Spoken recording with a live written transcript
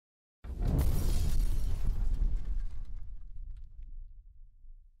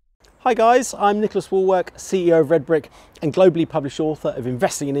Hi guys, I'm Nicholas Woolwork, CEO of Red Brick and globally published author of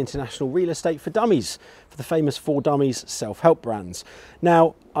Investing in International Real Estate for Dummies, for the famous For Dummies self-help brands.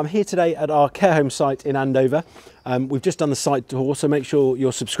 Now, I'm here today at our care home site in Andover. We've just done the site tour, so make sure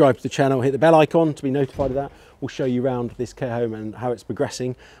you're subscribed to the channel, hit the bell icon to be notified of that. We'll show you around this care home and how it's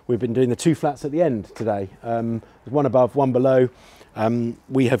progressing. We've been doing the two flats at the end today, one above, one below.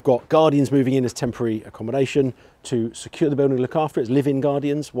 We have got guardians moving in as temporary accommodation to secure the building and look after it as live-in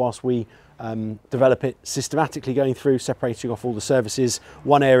guardians whilst we develop it systematically, going through, separating off all the services,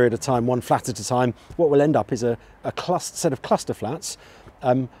 one area at a time, one flat at a time. What will end up is a set of cluster flats,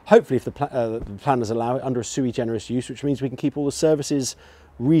 hopefully if the planners allow it, under a sui generis use, which means we can keep all the services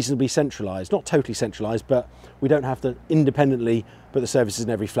reasonably centralised, not totally centralised, but we don't have to independently put the services in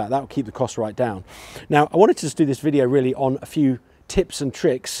every flat. That will keep the cost right down. Now, I wanted to just do this video really on a few tips and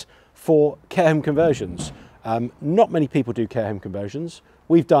tricks for care home conversions. Not many people do care home conversions.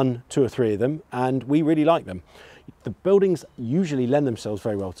 We've done 2 or 3 of them and we really like them. The buildings usually lend themselves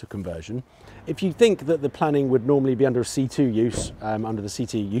very well to conversion. If you think that the planning would normally be under a C2 use, under the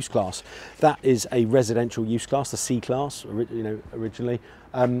CT use class, that is a residential use class, the C class, originally,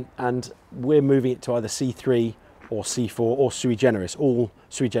 and we're moving it to either C3 or C4 or sui generis. All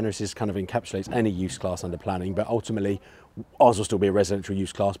sui generis is kind of encapsulates any use class under planning, but ultimately ours will still be a residential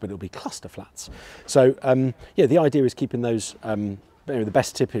use class, but it'll be cluster flats. So yeah, the idea is keeping those. The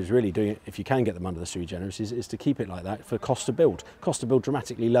best tip is really doing it, if you can get them under the sui generis, is to keep it like that for cost to build. Cost to build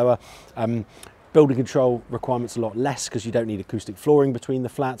dramatically lower. Building control requirements a lot less because you don't need acoustic flooring between the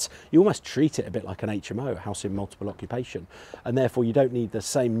flats. You almost treat it a bit like an HMO, house in multiple occupation, and therefore you don't need the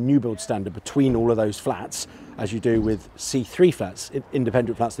same new build standard between all of those flats as you do with C3 flats,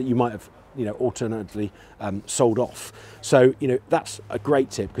 independent flats that you might have alternately sold off. So that's a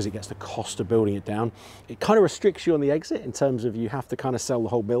great tip because it gets the cost of building it down. It kind of restricts you on the exit in terms of you have to kind of sell the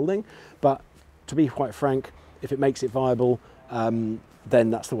whole building, but to be quite frank, if it makes it viable,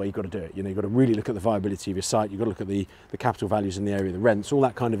 then that's the way you've got to do it. You've got to really look at the viability of your site. You've got to look at the capital values in the area, the rents, all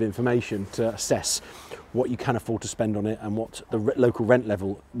that kind of information to assess what you can afford to spend on it and what the local rent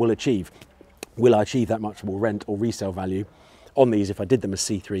level will achieve. Will I achieve that much more rent or resale value on these if I did them as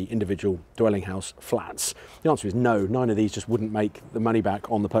C3 individual dwelling house flats? The answer is no. 9 of these just wouldn't make the money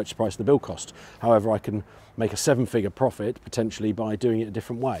back on the purchase price of the build cost. However, I can make a 7-figure profit potentially by doing it a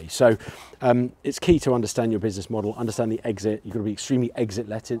different way. So it's key to understand your business model, understand the exit. You've got to be extremely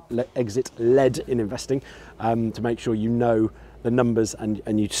exit-led in investing to make sure you know the numbers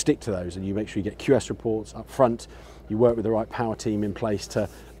and you stick to those, and you make sure you get QS reports up front. You work with the right power team in place to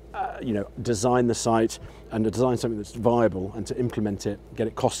design the site and to design something that's viable, and to implement it, get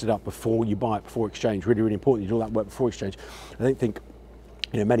it costed up before you buy it, before exchange. Really, really important. You do all that work before exchange. I don't think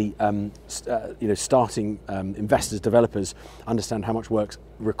many starting investors, developers understand how much work's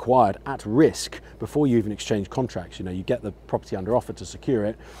required at risk before you even exchange contracts. You get the property under offer to secure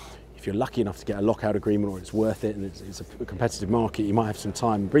it. If you're lucky enough to get a lockout agreement or it's worth it and it's a competitive market, you might have some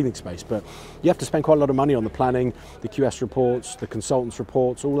time and breathing space, but you have to spend quite a lot of money on the planning, the QS reports, the consultants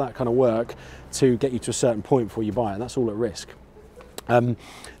reports, all that kind of work to get you to a certain point before you buy it, and that's all at risk. The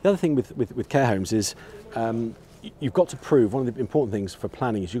other thing with care homes is you've got to prove, one of the important things for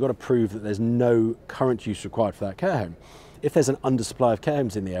planning is you've got to prove that there's no current use required for that care home. If there's an undersupply of care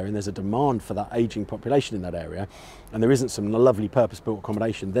homes in the area and there's a demand for that ageing population in that area, and there isn't some lovely purpose-built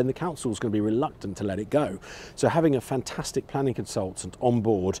accommodation, then the council's going to be reluctant to let it go. So having a fantastic planning consultant on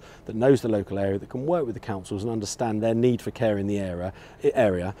board that knows the local area, that can work with the councils and understand their need for care in the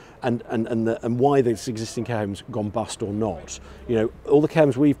area and why this existing care home's gone bust or not. All the care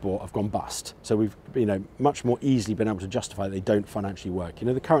homes we've bought have gone bust. So we've much more easily been able to justify that they don't financially work.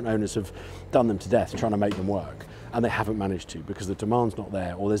 The current owners have done them to death trying to make them work, and they haven't managed to because the demand's not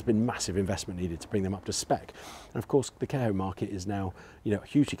there, or there's been massive investment needed to bring them up to spec. And of course, the care home market is now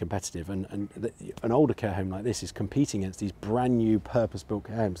hugely competitive, and an older care home like this is competing against these brand new purpose-built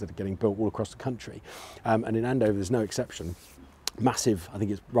care homes that are getting built all across the country. And in Andover, there's no exception. Massive, I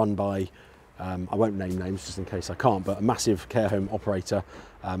think it's run by, I won't name names just in case I can't, but a massive care home operator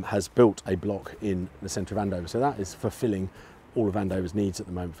has built a block in the centre of Andover. So that is fulfilling all of Andover's needs at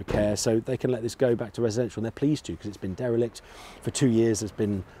the moment for care, so they can let this go back to residential, and they're pleased to because it's been derelict for 2 years. There's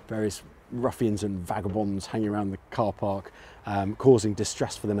been various ruffians and vagabonds hanging around the car park, causing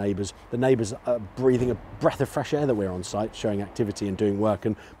distress for the neighbours. The neighbours are breathing a breath of fresh air that we're on site, showing activity and doing work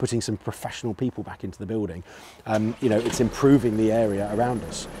and putting some professional people back into the building. It's improving the area around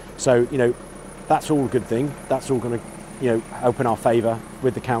us. So that's all a good thing. That's all going to open our favour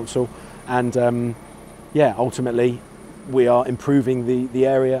with the council, and yeah, ultimately we are improving the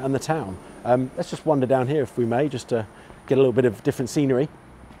area and the town. Let's just wander down here if we may, just to get a little bit of different scenery.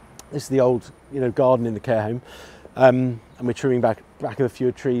 This is the old, garden in the care home, and we're trimming back a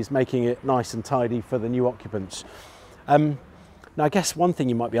few trees, making it nice and tidy for the new occupants. Now, I guess one thing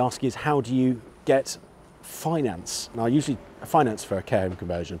you might be asking is, how do you get finance? Now, usually finance for a care home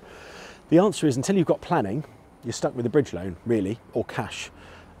conversion. The answer is, until you've got planning, you're stuck with a bridge loan, really, or cash.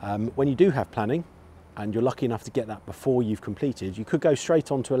 When you do have planning, and you're lucky enough to get that before you've completed, you could go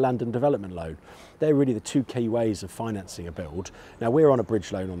straight onto a land and development loan. They're really the two key ways of financing a build. Now, we're on a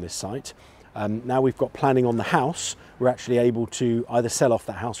bridge loan on this site. Now we've got planning on the house, we're actually able to either sell off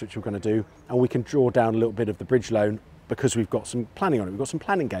that house, which we're going to do, and we can draw down a little bit of the bridge loan because we've got some planning on it. We've got some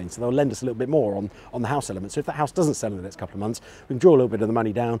planning gains, so they'll lend us a little bit more on the house element. So if that house doesn't sell in the next couple of months, we can draw a little bit of the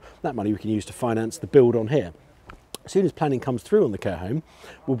money down. That money we can use to finance the build on here. As soon as planning comes through on the care home,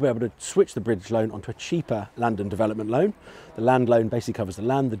 we'll be able to switch the bridge loan onto a cheaper land and development loan. The land loan basically covers the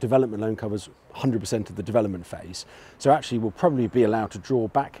land, the development loan covers 100% of the development phase. So actually we'll probably be allowed to draw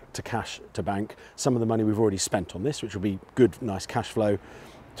back to cash to bank some of the money we've already spent on this, which will be good, nice cash flow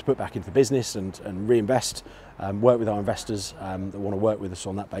to put back into the business and reinvest, work with our investors that want to work with us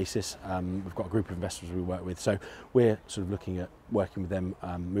on that basis. We've got a group of investors we work with, so we're sort of looking at working with them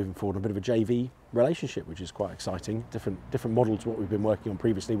moving forward, a bit of a JV relationship, which is quite exciting, different model to what we've been working on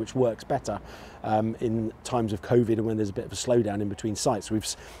previously, which works better in times of COVID and when there's a bit of a slowdown in between sites. We've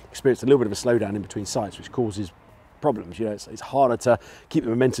experienced a little bit of a slowdown in between sites, which causes problems. It's harder to keep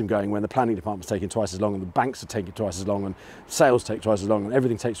the momentum going when the planning department's taking twice as long and the banks are taking twice as long and sales take twice as long and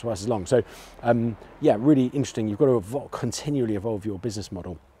everything takes twice as long. So yeah, really interesting. You've got to continually evolve your business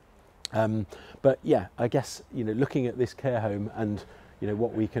model. But yeah, I guess looking at this care home and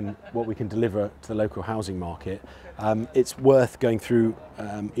what we can deliver to the local housing market, it's worth going through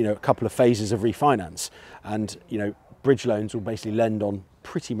a couple of phases of refinance, and bridge loans will basically lend on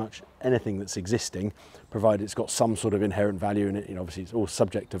pretty much anything that's existing, provided it's got some sort of inherent value in it. Obviously it's all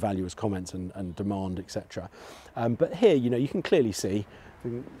subject to valuers' comments and demand, etc. But here, you can clearly see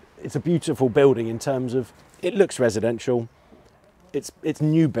it's a beautiful building in terms of it looks residential. It's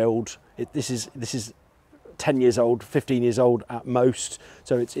new build. This is 10 years old, 15 years old at most.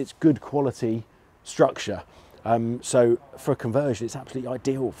 So it's good quality structure. So for a conversion, it's absolutely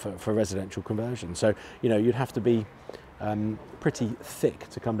ideal for residential conversion. So you'd have to be pretty thick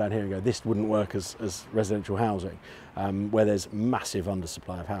to come down here and go, this wouldn't work as residential housing, where there's massive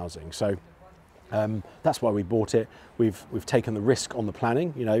undersupply of housing. So that's why we bought it. We've taken the risk on the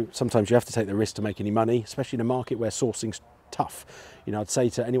planning. Sometimes you have to take the risk to make any money, especially in a market where sourcing's tough. I'd say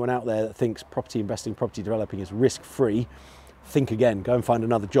to anyone out there that thinks property investing, property developing is risk-free, think again, go and find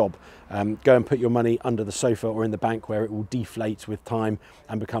another job. Go and put your money under the sofa or in the bank where it will deflate with time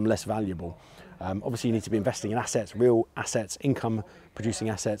and become less valuable. Obviously you need to be investing in assets, real assets, income producing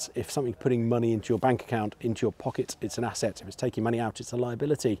assets. If something's putting money into your bank account, into your pocket, it's an asset. If it's taking money out, it's a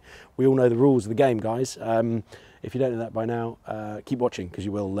liability. We all know the rules of the game, guys. If you don't know that by now, keep watching, because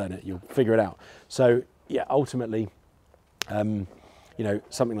you will learn it, you'll figure it out. So yeah, ultimately,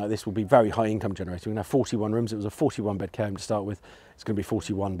 something like this will be very high income generating. We're going to have 41 rooms. It was a 41 bed care home to start with. It's going to be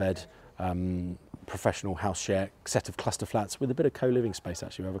 41 bed professional house share set of cluster flats with a bit of co-living space.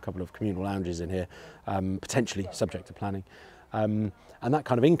 Actually, we have a couple of communal lounges in here, potentially subject to planning. And that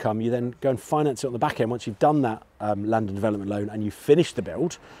kind of income, you then go and finance it on the back end. Once you've done that land and development loan and you finish the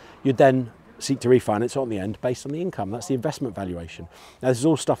build, you'd then seek to refinance it on the end based on the income. That's the investment valuation. Now, this is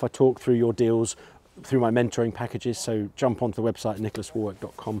all stuff I talk through your deals through my mentoring packages, so jump onto the website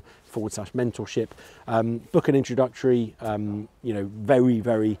nicholaswarwick.com/mentorship, book an introductory very,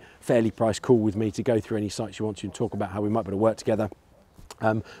 very fairly priced call with me to go through any sites you want to and talk about how we might be able to work together.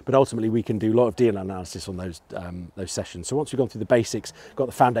 But ultimately we can do a lot of deal analysis on those sessions. So once we've gone through the basics, got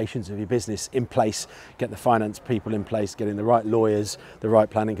the foundations of your business in place, get the finance people in place, getting the right lawyers, the right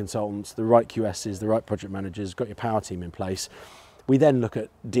planning consultants, the right QSs, the right project managers, got your power team in place, we then look at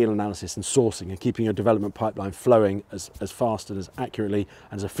deal analysis and sourcing and keeping your development pipeline flowing as fast and as accurately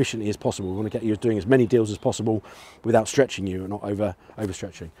and as efficiently as possible. We want to get you doing as many deals as possible without stretching you and not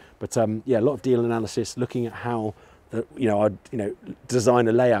overstretching. But yeah, a lot of deal analysis, looking at how I'd design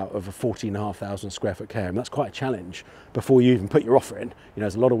a layout of a 14,500 square foot care home. That's quite a challenge before you even put your offer in.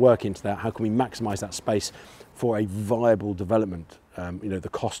 There's a lot of work into that. How can we maximise that space for a viable development? The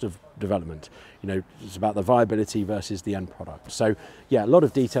cost of development. It's about the viability versus the end product. So yeah, a lot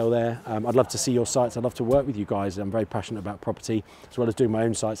of detail there. I'd love to see your sites. I'd love to work with you guys. I'm very passionate about property as well as doing my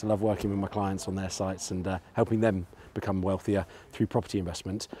own sites. I love working with my clients on their sites and helping them become wealthier through property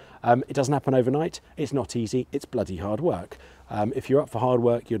investment. It doesn't happen overnight. It's not easy. It's bloody hard work. If you're up for hard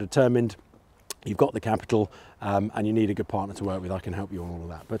work, you're determined, you've got the capital, and you need a good partner to work with, I can help you on all of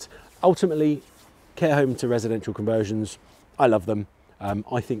that. But ultimately, care home to residential conversions, I love them.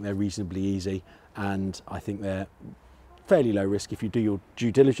 I think they're reasonably easy, and I think they're fairly low risk if you do your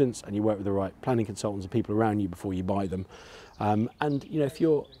due diligence and you work with the right planning consultants and people around you before you buy them. And you know, if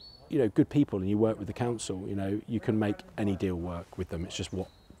you're good people and you work with the council, you can make any deal work with them. It's just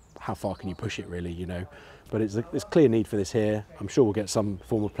how far can you push it, really, But there's clear need for this here. I'm sure we'll get some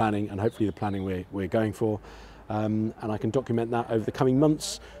form of planning, and hopefully the planning we're going for. And I can document that over the coming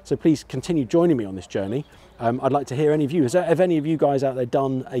months. So please continue joining me on this journey. I'd like to hear any of you. Have any of you guys out there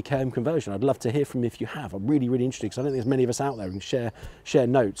done a Carehome conversion? I'd love to hear from you if you have. I'm really, really interested, because I don't think there's many of us out there who can share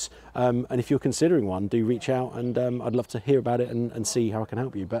notes. And if you're considering one, do reach out, and I'd love to hear about it and see how I can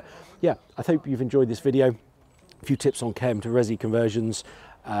help you. But yeah, I hope you've enjoyed this video. A few tips on Carehome-to-Resi conversions.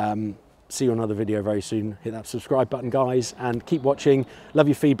 See you on another video very soon. Hit that subscribe button, guys, and keep watching. Love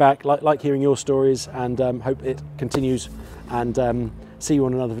your feedback, like hearing your stories, and hope it continues. And see you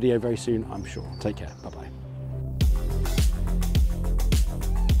on another video very soon, I'm sure. Take care. Bye-bye.